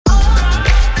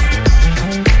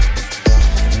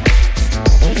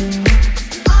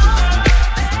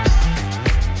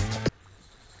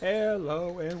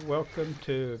Hello and welcome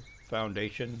to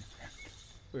Foundation.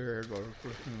 We're working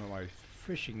with my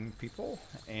fishing people,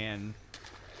 and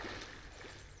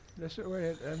this is where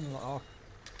it unlock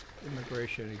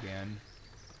immigration again.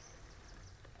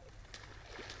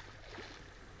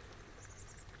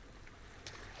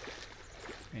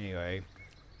 Anyway,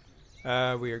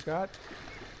 we got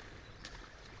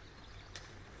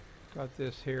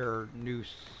this here new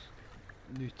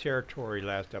territory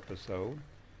last episode,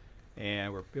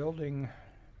 and we're building.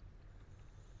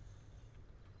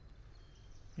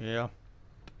 Yeah.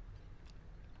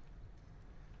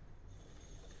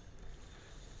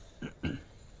 We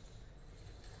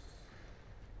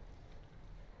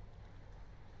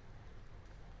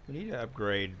need to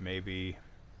upgrade, maybe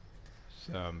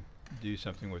do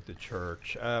something with the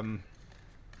church.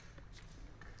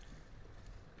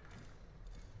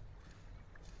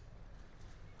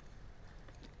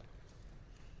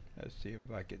 Let's see if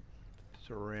I could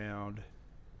surround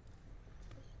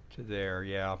to there.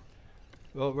 Yeah.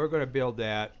 Well, we're going to build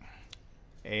that,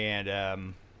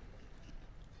 and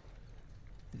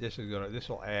this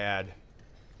will add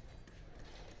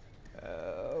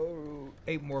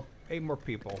 8 more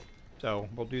people. So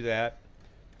we'll do that.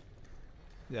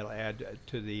 That'll add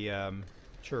to the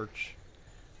church.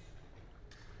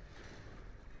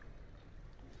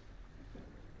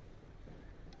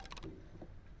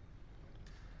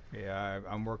 Yeah,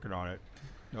 I'm working on it.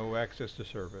 No access to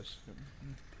service.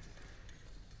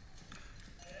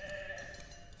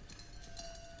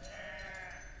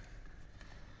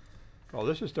 Oh,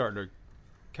 this is starting to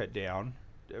cut down.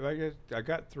 I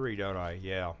got 3, don't I?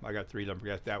 Yeah, I got 3 of them. I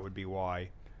guess that would be why.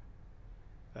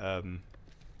 Now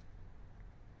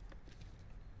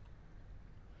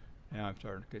I'm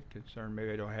starting to get concerned.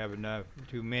 Maybe I don't have enough.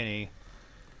 Too many.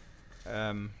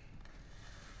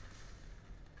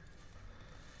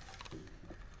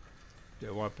 Do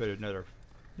I want to put another?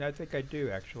 No, I think I do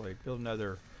actually. Build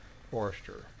another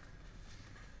forester.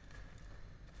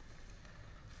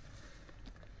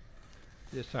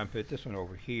 This time put this one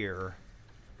over here.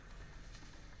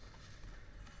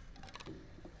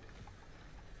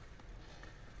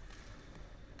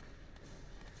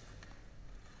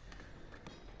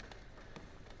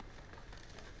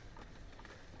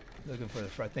 Looking for the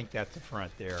front. I think that's the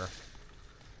front there.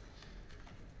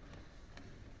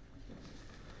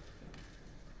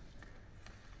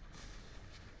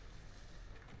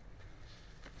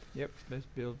 Yep, let's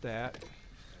build that.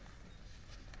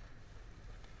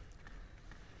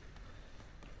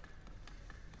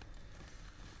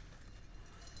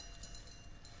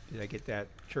 Did I get that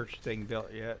church thing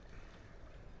built yet?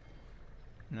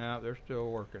 No, they're still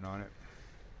working on it.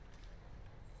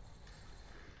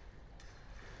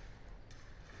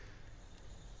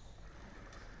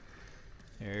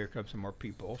 Here comes some more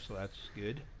people, so that's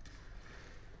good.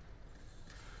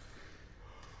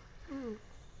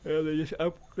 Well, they just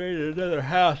upgraded another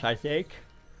house, I think.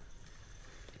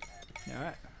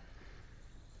 Alright.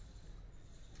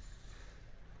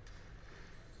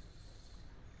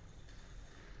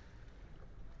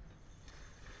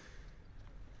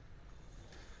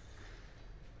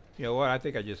 You know what? I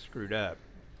think I just screwed up.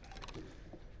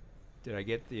 Did I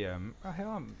get the oh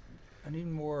hell, I need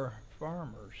more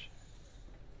farmers.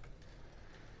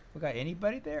 We got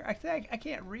anybody there? I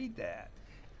can't read that.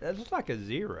 That looks like a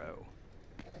 0.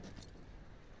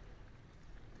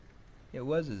 It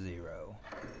was a 0.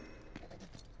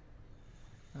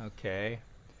 Okay.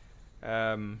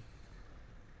 I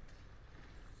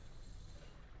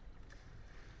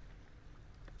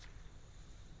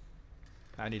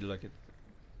need to look at.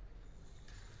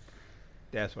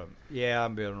 That's what. Yeah,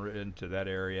 I'm building into that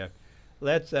area.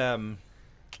 Let's I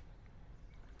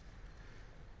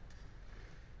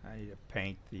need to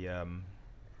paint the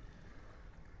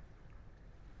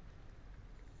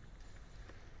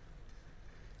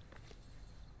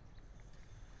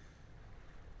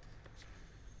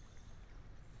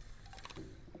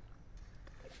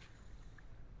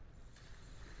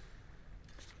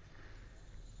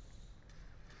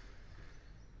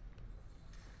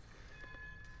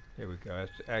there we go.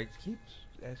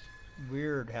 That's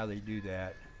weird how they do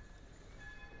that.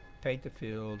 Paint the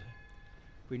field.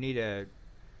 We need to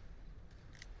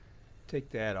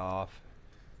take that off,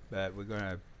 but we're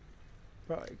gonna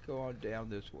probably go on down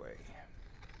this way.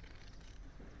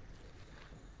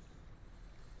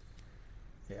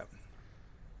 Yep.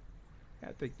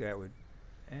 I think that would,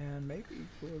 and maybe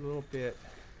go a little bit.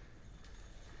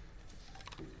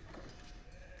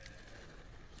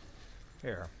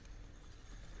 Here.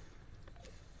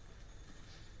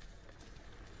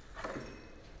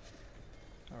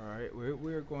 All right,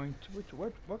 we're going to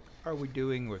what are we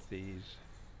doing with these?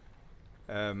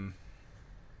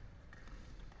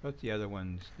 What's the other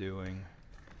ones doing?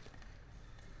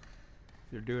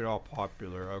 They're doing all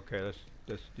popular. Okay,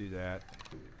 let's do that.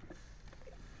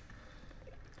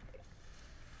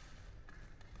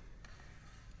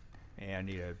 And I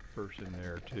need a person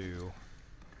there too.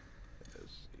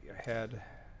 Let's see, ahead.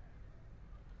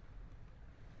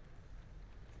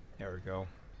 There we go.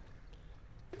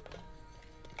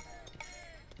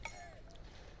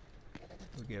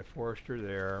 We get a forester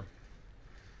there.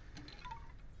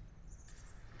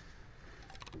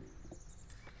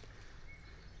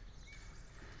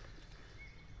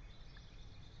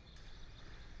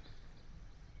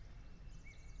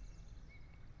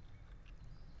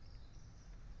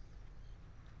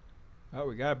 Oh,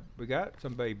 we got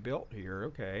somebody built here.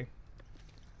 Okay.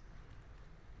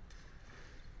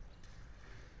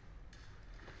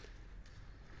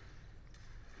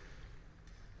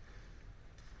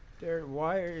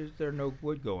 Why is there no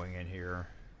wood going in here?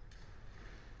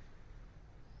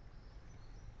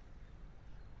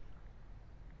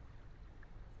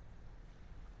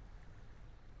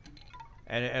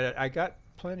 And I got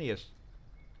plenty of.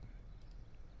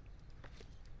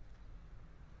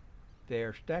 They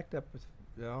are stacked up with.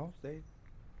 No, they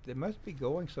must be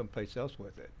going someplace else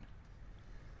with it.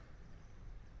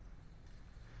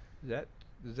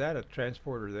 Is that a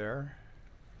transporter there?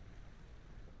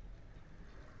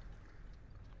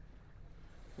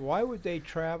 Why would they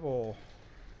travel?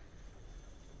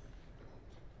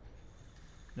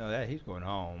 No, that he's going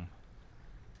home.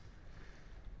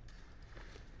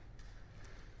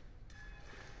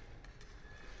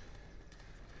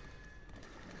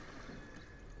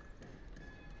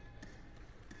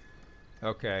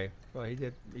 Okay. Well, he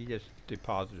did. He just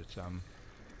deposited some.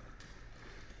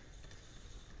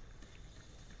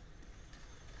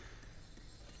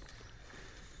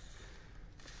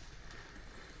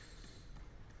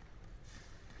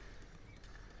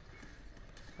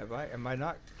 Am I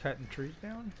not cutting trees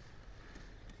down?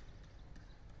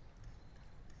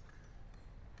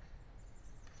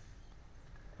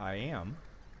 I am.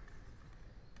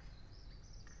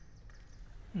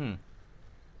 Hmm.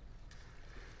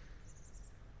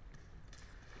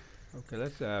 Okay,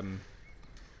 let's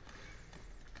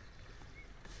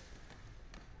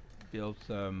build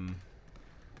some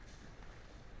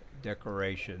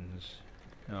decorations.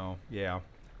 Oh, yeah.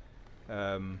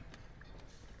 Um,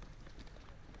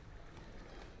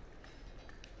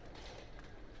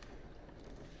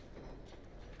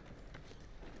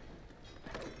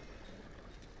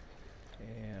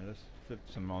 and let's put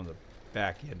some on the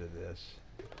back end of this.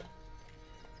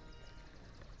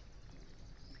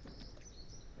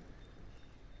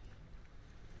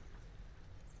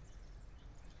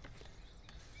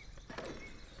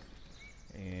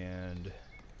 And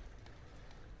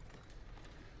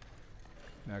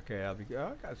okay, I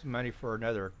got some money for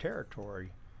another territory.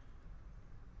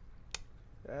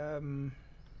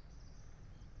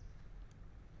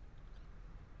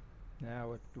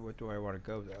 Now what do I want to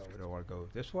go though? Do I want to go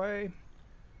this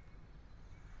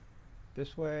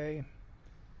way,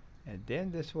 and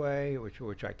then this way,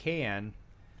 which I can.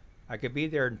 I could be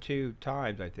there in 2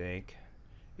 times, I think.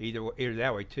 Either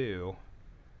that way too.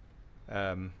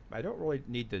 I don't really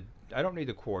need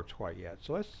the quartz quite yet.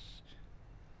 So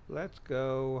let's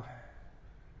go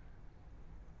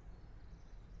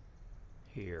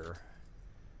here,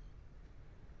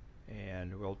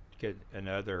 and we'll get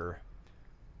another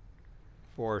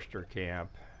forester camp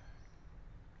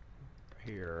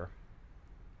here.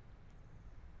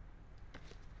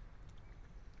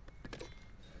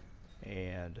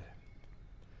 And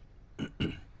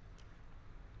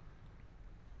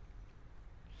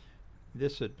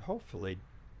this would hopefully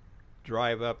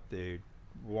drive up the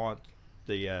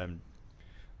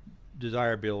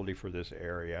desirability for this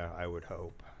area, I would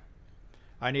hope.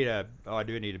 I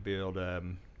do need to build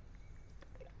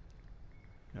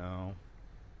no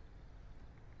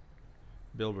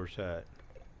builder's hut.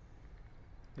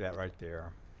 That right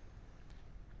there.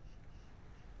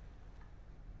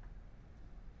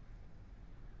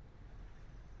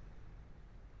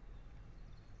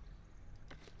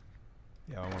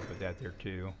 Yeah, I want to put that there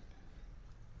too.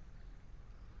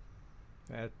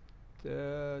 That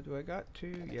do I got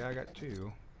 2? Yeah, I got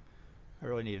 2. I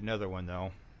really need another one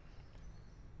though.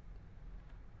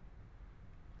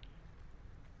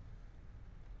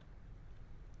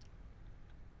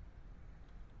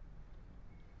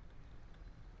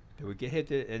 Do we get hit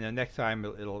and the next time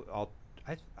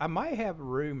I might have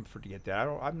room to get that.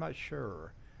 I'm not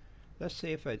sure. Let's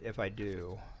see if I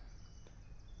do.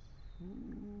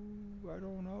 Ooh, I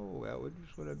don't know. That would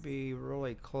just gonna be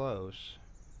really close.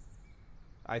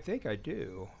 I think I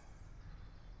do.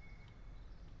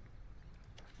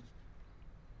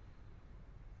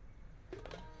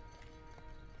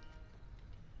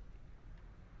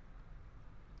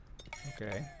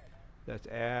 Okay, let's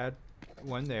add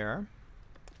one there.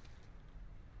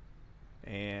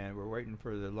 And we're waiting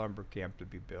for the lumber camp to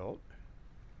be built.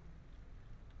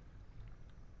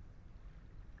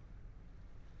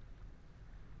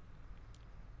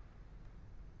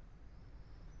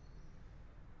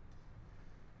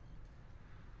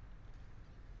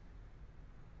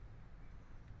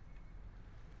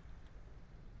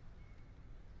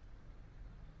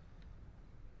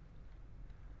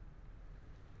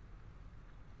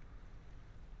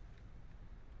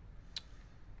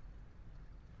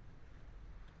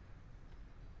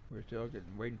 We're still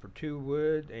waiting for 2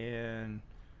 wood, and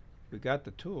we got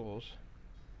the tools.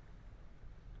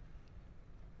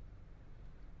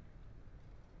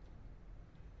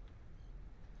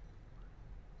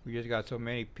 We just got so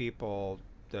many people.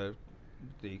 The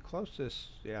closest,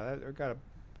 yeah, I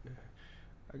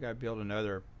gotta build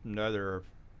another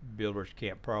builder's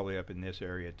camp probably up in this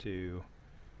area too.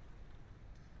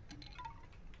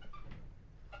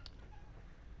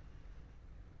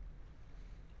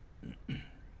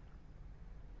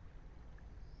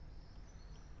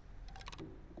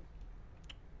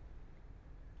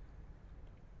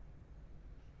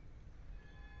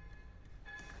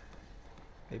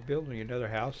 They building another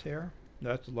house here?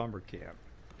 That's the lumber camp.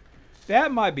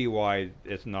 That might be why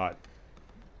it's not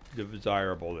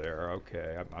desirable there.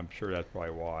 Okay, I'm sure that's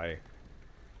probably why.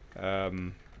 I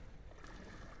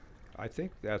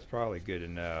think that's probably good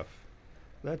enough.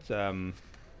 Let's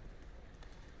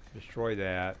destroy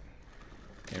that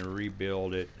and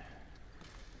rebuild it.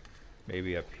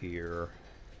 Maybe up here.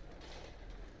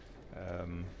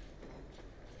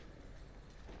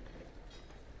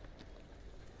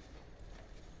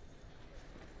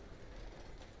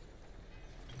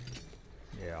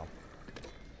 Yeah.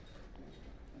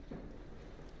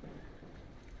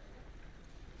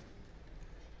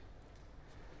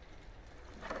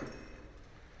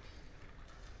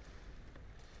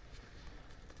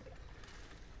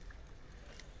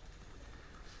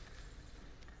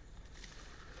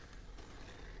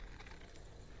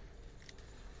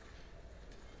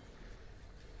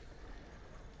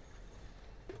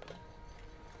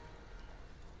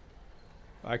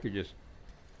 I could just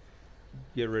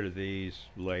get rid of these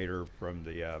later from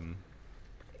the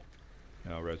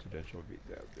no, residential would be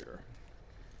that there.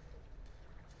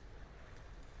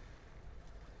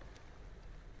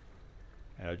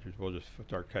 And we'll just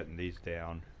start cutting these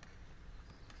down.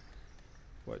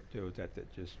 What do with that?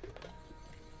 That just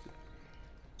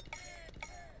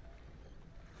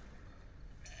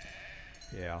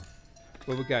yeah.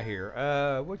 What we got here?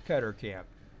 Woodcutter camp.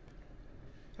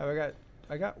 Have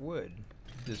I got wood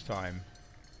this time.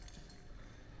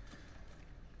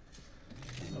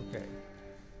 Okay.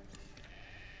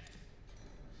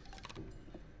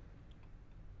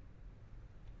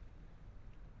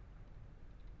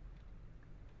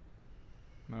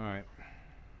 All right.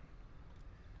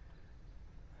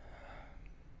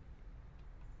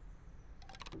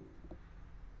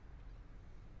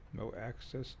 No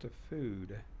access to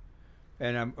food.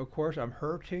 And of course, I'm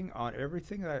hurting on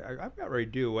everything. I'm not ready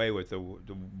to do away with the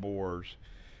boars,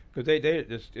 because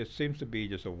it seems to be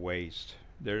just a waste.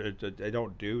 They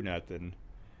don't do nothing.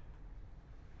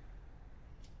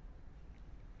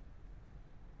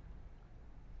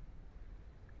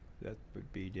 That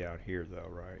would be down here, though,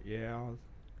 right? Yeah.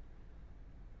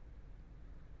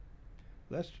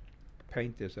 Let's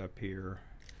paint this up here.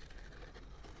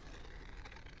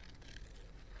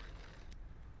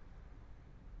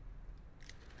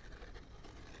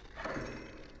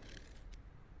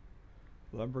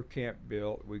 Lumber camp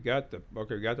built. We got the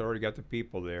okay. Already got the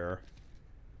people there.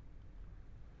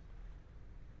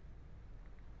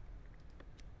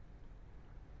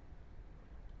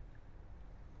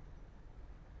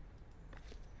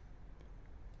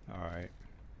 All right.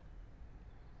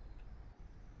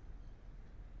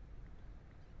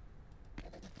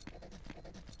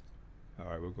 All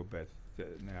right. We'll go back.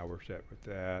 Now we're set with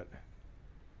that.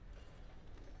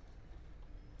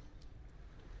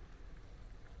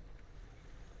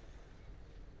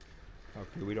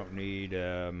 Okay, we don't need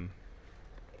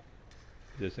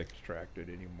this extracted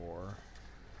anymore.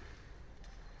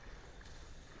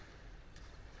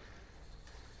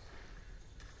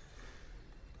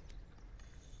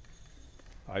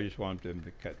 I just want them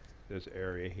to cut this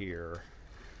area here.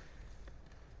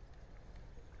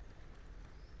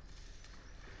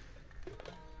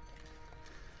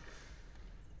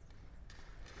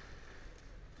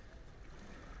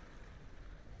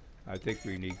 I think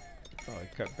we need to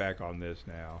cut back on this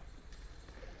now.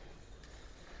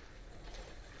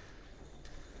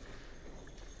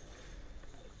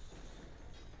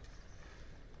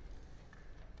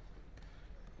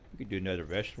 could do another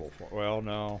vegetable farm. Well,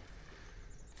 no.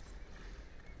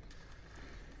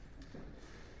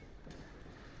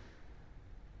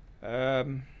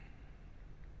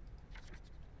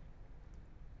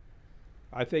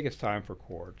 I think it's time for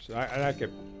quartz. I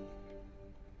could.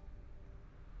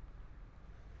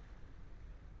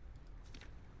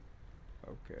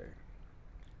 Okay.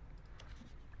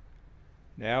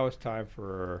 Now it's time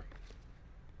for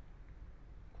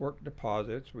quartz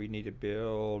deposits. We need to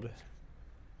build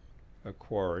a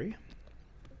quarry.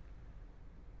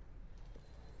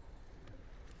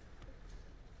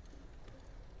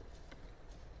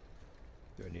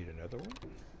 Do I need another one?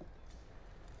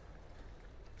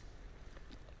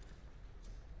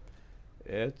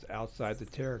 It's outside the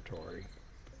territory.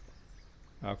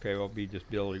 Okay, we'll be just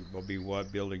building. We'll be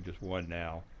building just one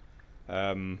now.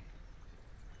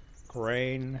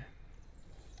 Crane,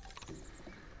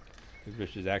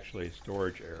 which is actually a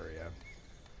storage area.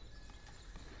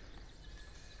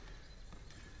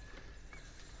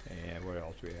 And what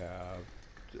else we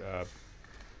have?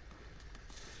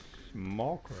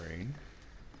 Small crane.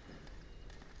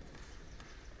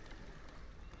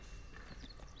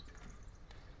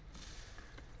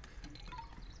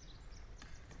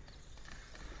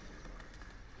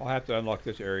 I'll have to unlock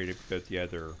this area to fit the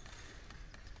other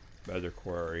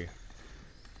quarry.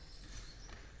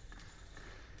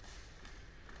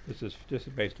 This is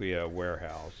basically a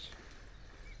warehouse.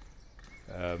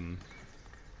 I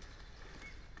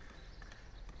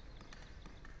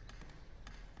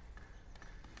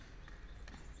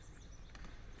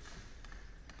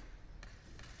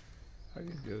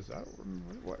can do this. I don't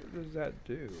remember what does that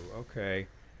do. Okay,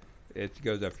 it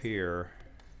goes up here.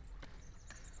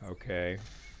 Okay.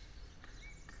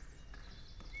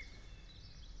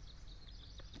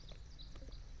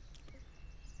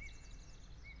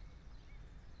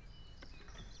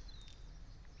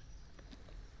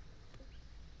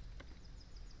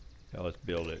 Now let's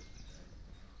build it.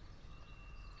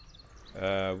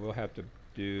 We'll have to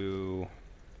do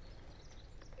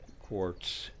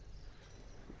quartz.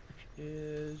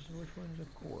 Which one's a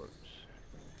quartz?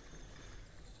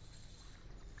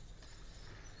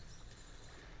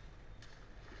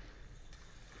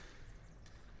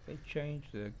 They changed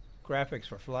the graphics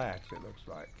for flax, it looks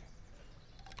like.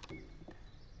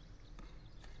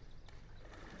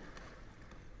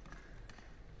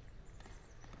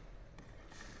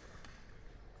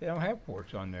 They don't have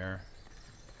quartz on there.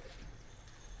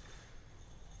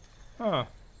 Huh.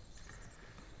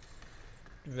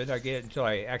 Did I get it until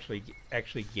I actually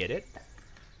get it?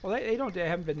 Well, they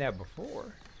haven't been that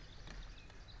before.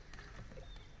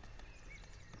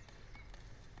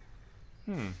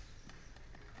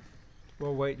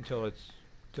 We'll wait until it's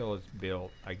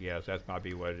built. I guess that might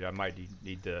be what I might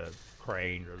need the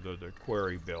crane or the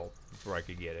quarry built before I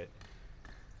could get it.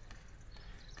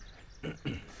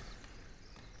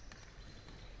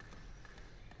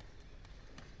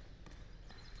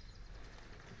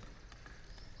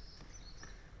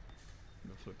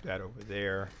 Flip that over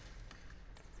there.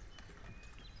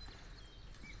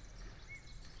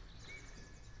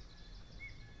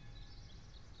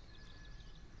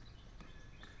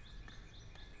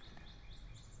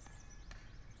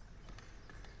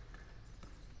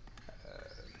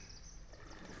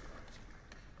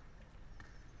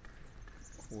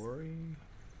 Quarry.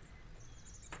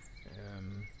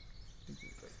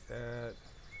 Like that.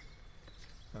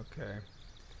 Okay.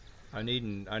 I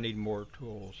need more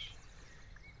tools.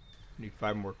 Need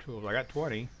 5 more tools. I got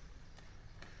 20.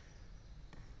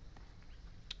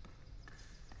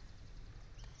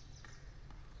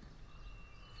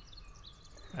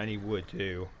 I need wood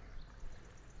too.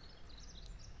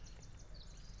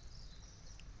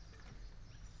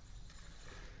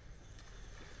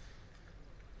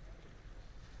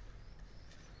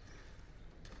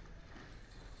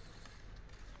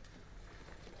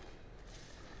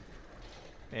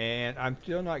 And I'm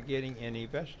still not getting any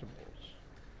vegetables.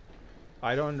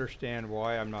 I don't understand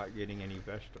why I'm not getting any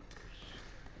vegetables.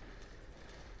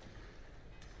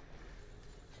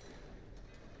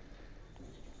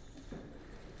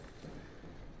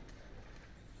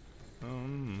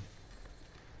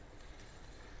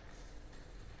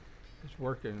 It's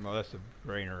working. Well, that's a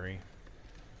granary.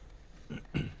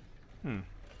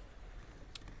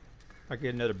 I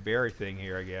get another berry thing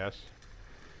here, I guess.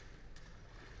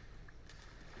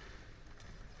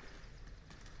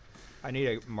 I need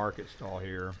a market stall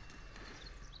here.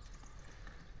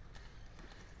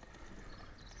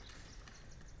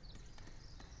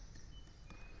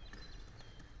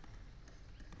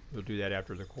 We'll do that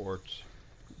after the quartz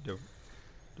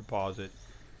deposit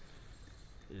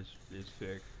is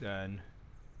fixed. Done.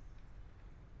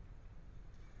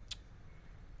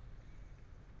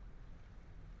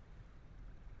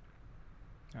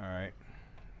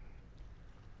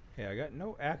 Okay, I got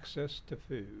no access to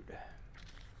food.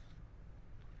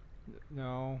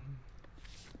 No.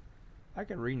 I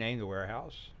can rename the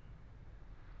warehouse.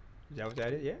 Is that what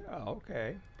that is? Yeah,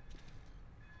 okay.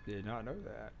 Did not know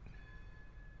that.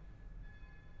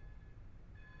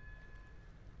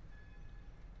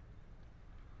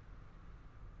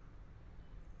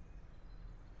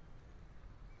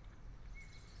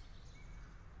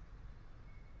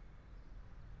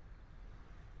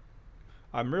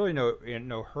 I'm really in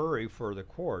no hurry for the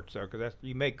quartz, though, because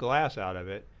you make glass out of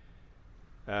it.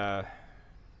 Uh,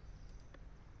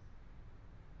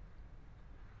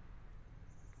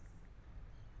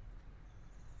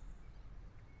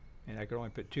 and I could only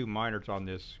put 2 miners on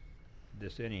this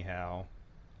anyhow.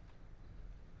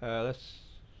 So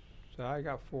I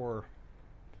got 4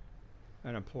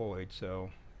 unemployed, so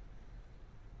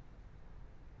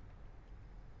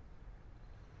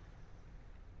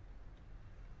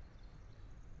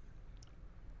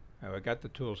I got the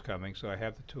tools coming, so I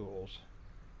have the tools.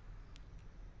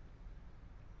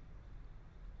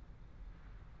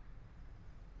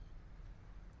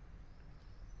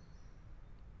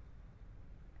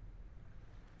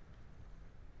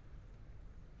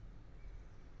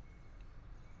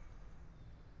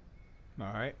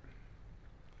 All right.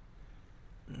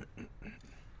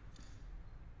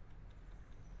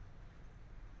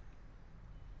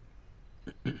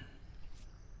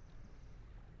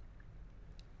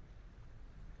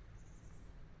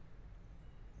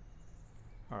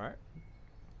 All right.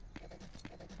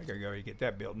 I gotta go get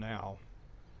that built now.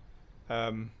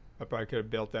 I probably could have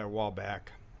built that a while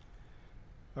back.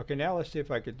 Okay, now let's see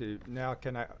if I could do. Now,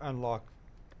 can I unlock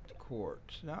the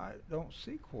quartz? No, I don't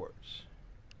see quartz.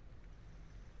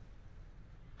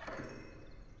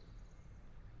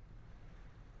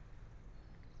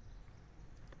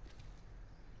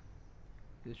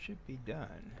 This should be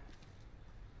done.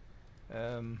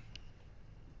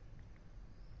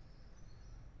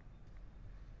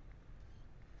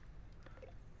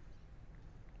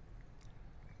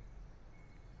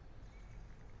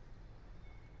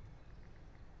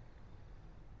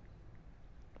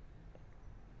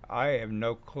 I have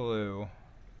no clue.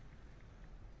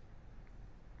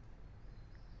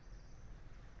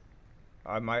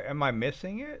 Am I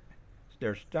missing it?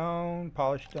 There's stone,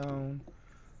 polished stone,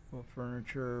 wood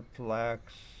furniture,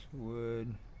 plaques,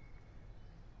 wood.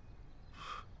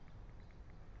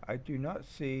 I do not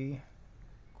see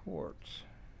quartz.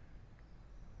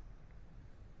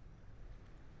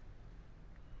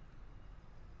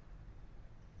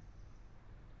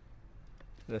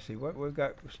 Let's see what we've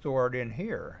got stored in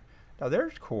here. Now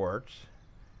there's quartz.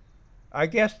 I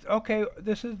guess, okay,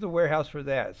 this is the warehouse for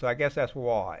that, so I guess that's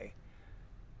why.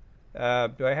 Do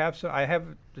I have some? I have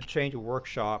to change a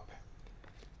workshop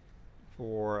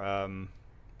for to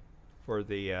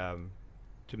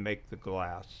make the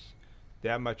glass.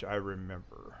 That much I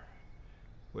remember,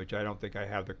 which I don't think I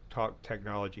have the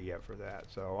technology yet for that.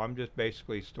 So I'm just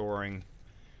basically storing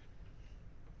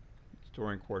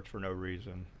quartz for no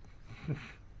reason.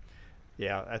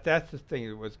 Yeah, that's the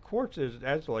thing. With quartz, is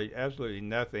absolutely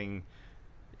nothing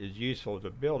is useful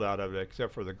to build out of it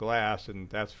except for the glass, and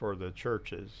that's for the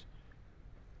churches.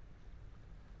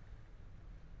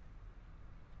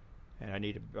 And I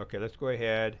need to. Okay, let's go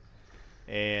ahead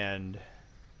and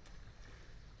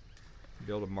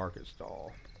build a market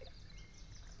stall.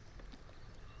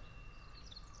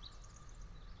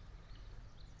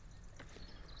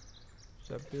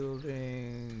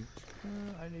 Sub-building.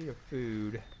 I need a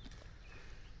food.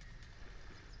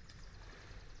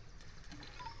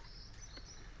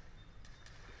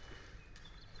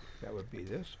 That would be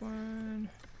this one.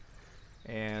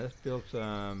 And let's build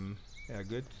some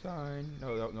good sign.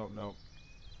 No.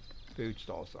 Food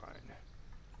stall sign.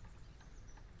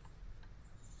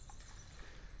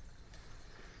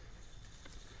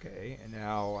 Okay, and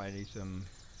now I need some.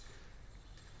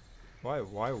 Why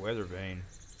weather vane?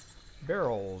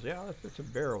 Barrels. Yeah, let's put some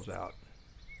barrels out.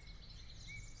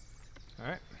 All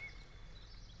right.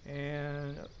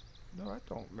 And no, that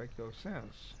don't make no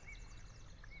sense.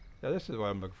 Now this is what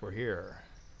I'm looking for here.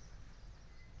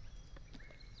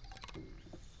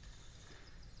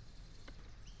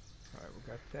 All right, we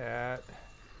got that.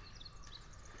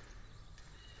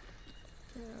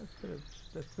 Yeah,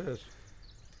 let's put a.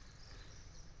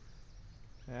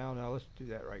 Now let's do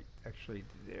that right. Actually,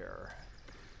 there.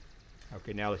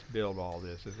 Okay, now let's build all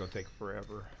this. It's gonna take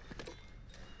forever.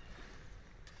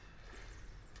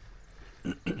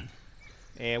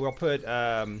 And we'll put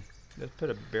let's put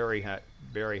a berry hut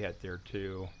there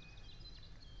too,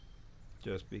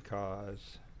 just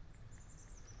because.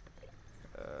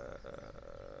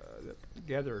 The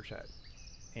gatherer's hut,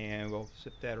 and we'll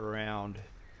sit that around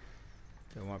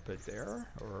Do I want to put it there?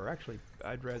 Or actually,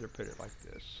 I'd rather put it like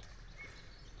this.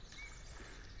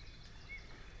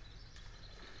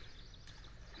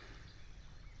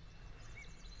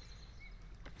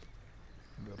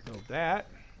 We'll build that.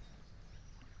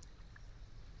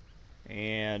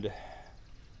 And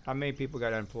how many people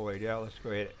got employed? Yeah, let's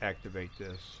go ahead and activate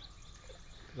this,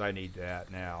 because I need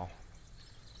that now.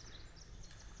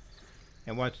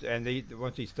 And once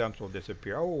these stumps will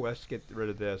disappear. Oh, let's get rid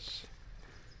of this.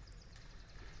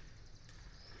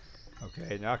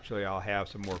 Okay, and actually I'll have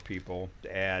some more people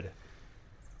to add.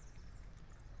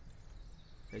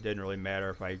 It didn't really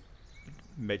matter if I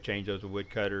change those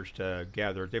woodcutters to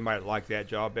gatherers. They might like that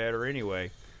job better anyway.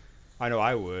 I know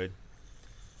I would.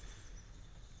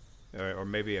 Or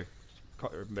maybe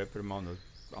put them on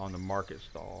the market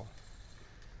stall.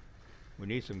 We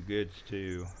need some goods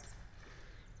too.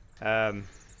 Yeah,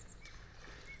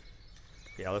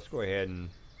 let's go ahead and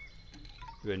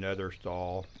do another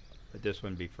stall, but this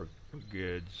one be for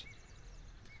goods.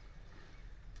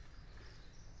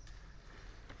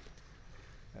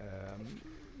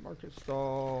 Market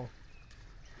stall,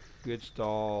 good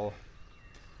stall.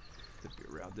 Could be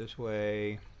around this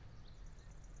way.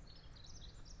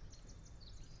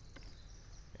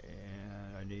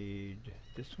 And I need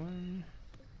this one.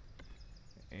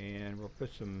 And we'll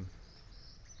put some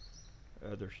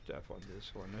other stuff on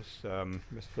this one.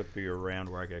 Let's flip you around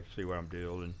where I can see what I'm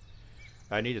doing.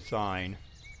 I need a sign.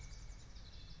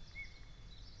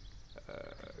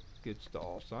 Good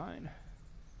stall sign.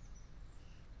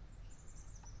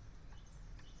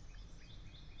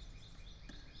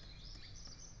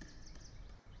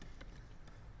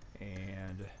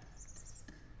 And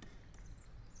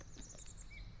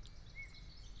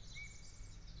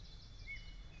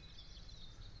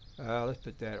let's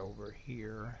put that over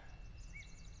here.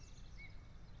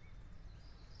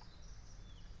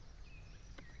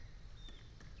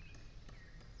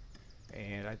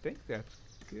 And I think that's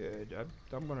good.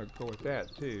 I'm going to go with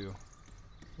that too.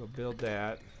 We'll build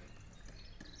that.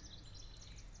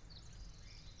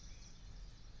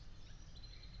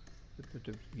 Put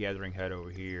the gathering hut over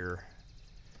here.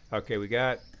 Okay, we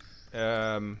got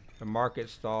the market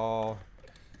stall.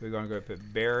 We're going to go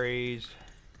put berries.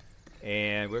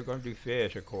 And we're going to do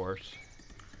fish, of course.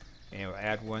 And we'll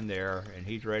add one there, and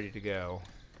he's ready to go.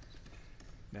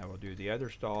 Now we'll do the other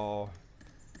stall.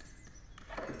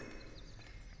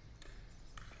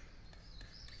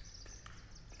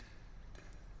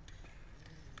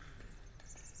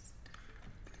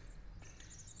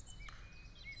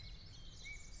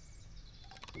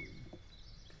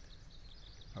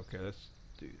 Okay, let's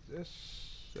do this.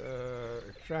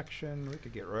 Extraction. We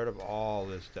could get rid of all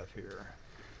this stuff here.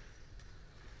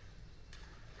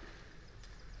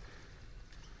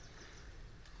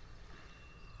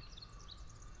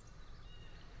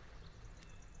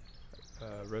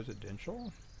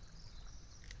 Residential.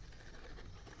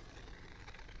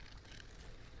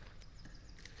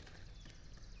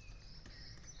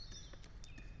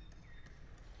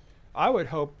 I would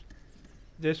hope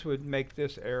this would make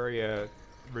this area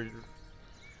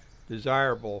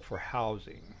desirable for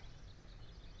housing.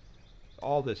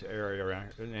 All this area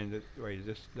around here, and wait,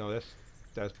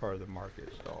 that's part of the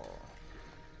market stall.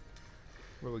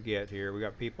 What do we get here? We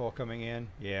got people coming in.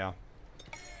 Yeah.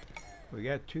 We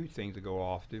got two things to go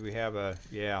off. Do we have a,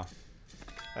 yeah.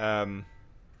 I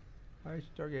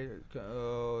started,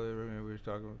 oh, we were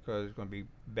talking because it's going to be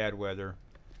bad weather.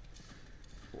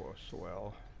 Oh,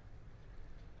 swell.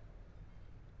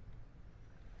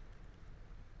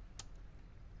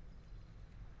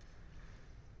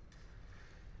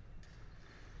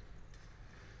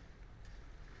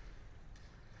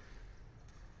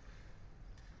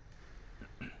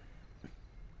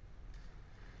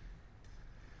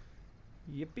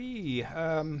 Yippee!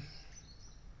 I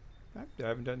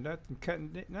haven't done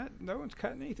nothing no one's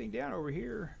cutting anything down over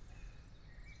here.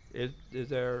 Is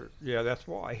there? Yeah, that's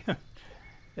why.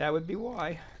 That would be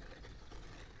why.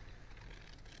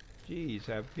 Geez,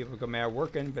 have people come out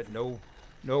working, but no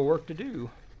work to do.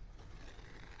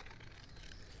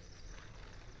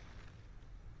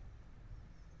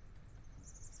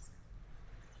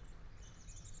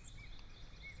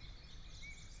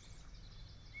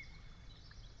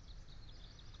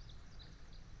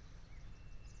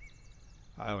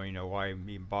 I don't even know why I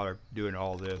even bother doing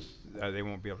all this. They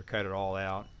won't be able to cut it all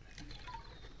out.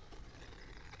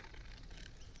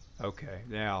 Okay,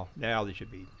 now they should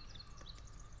be.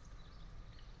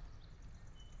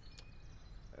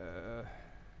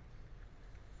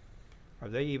 Are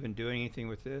they even doing anything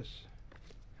with this?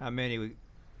 How many we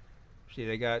see?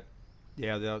 They got.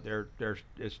 Yeah, they're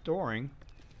storing.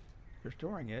 They're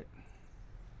storing it.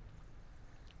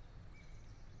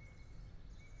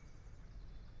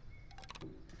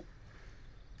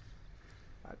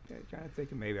 I'm kind of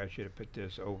thinking maybe I should have put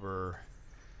this over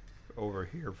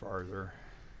here farther.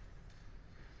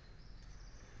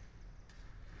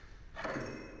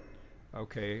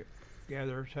 Okay,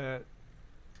 gatherer's hut,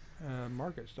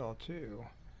 market stall too.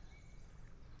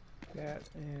 That,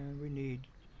 and we need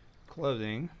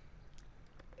clothing.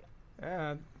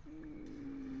 Gonna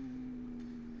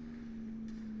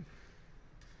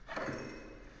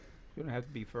have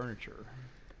to be furniture.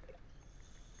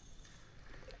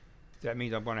 That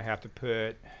means I'm gonna have to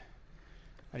put,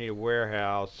 I need a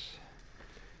warehouse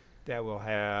that will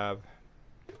have,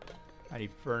 I need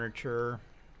furniture,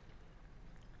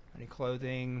 I need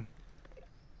clothing,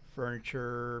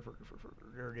 furniture,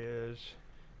 there it is.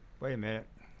 Wait a minute.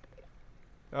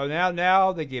 Oh,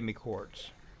 now they give me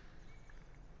quartz.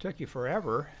 Took you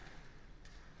forever.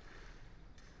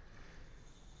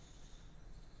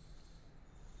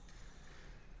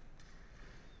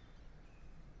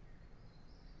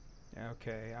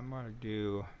 Okay, I'm gonna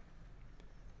do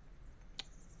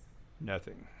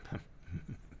nothing.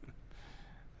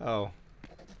 Oh,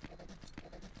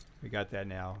 we got that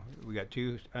now. We got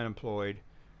 2 unemployed,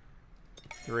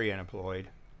 3 unemployed.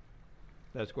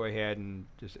 Let's go ahead and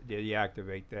just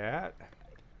deactivate that.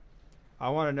 I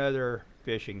want another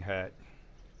fishing hut.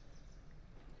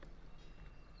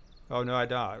 Oh no, I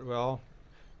don't. Well,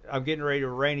 I'm getting ready to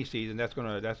rainy season. That's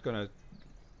gonna.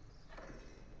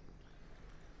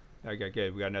 Okay,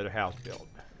 good. We got another house built.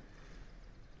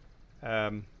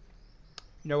 You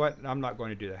know what? I'm not going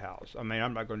to do the house. I mean,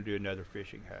 I'm not going to do another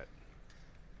fishing hut.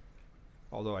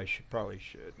 Although I probably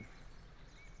should.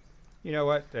 You know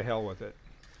what? The hell with it.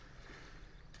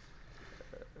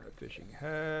 Fishing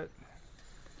hut.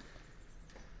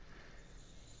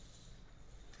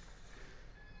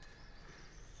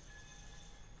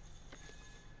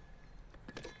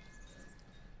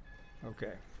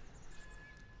 Okay.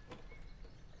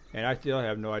 And I still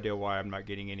have no idea why I'm not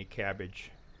getting any cabbage.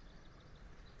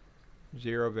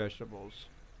 0 vegetables.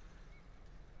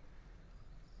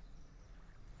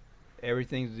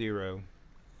 Everything's 0.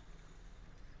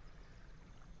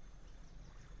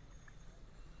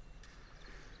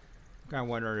 I'm kind of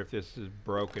wondering if this is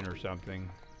broken or something.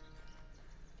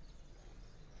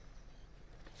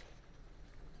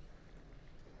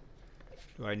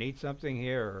 Do I need something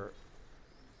here? Or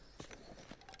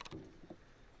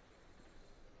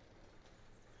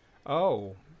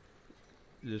oh,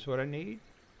 is this what I need?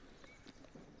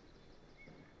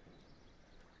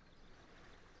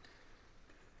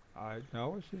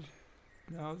 No,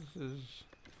 this is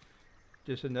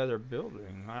just another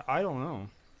building. I don't know.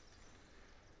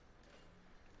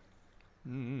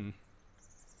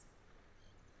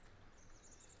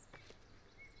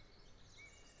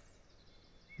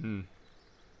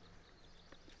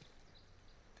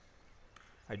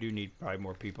 I do need probably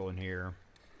more people in here.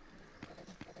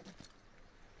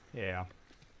 Yeah.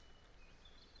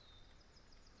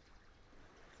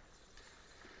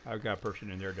 I've got a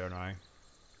person in there, don't I?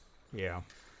 Yeah.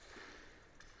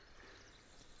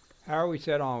 How are we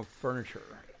set on furniture?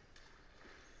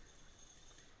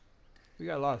 We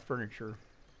got a lot of furniture.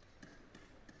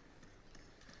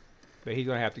 But he's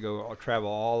going to have to go travel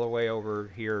all the way over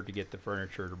here to get the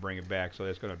furniture to bring it back. So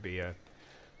that's going to be a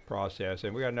process.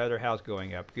 And we got another house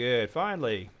going up. Good.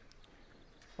 Finally.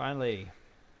 Finally.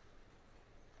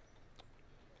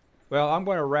 Well, I'm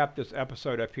going to wrap this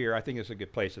episode up here. I think it's a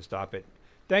good place to stop it.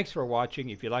 Thanks for watching.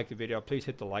 If you liked the video, please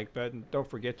hit the like button. Don't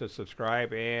forget to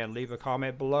subscribe and leave a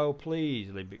comment below. Please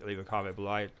leave a comment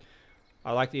below.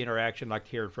 I like the interaction. I like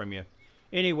to hear from you.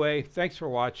 Anyway, thanks for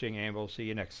watching, and we'll see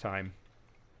you next time.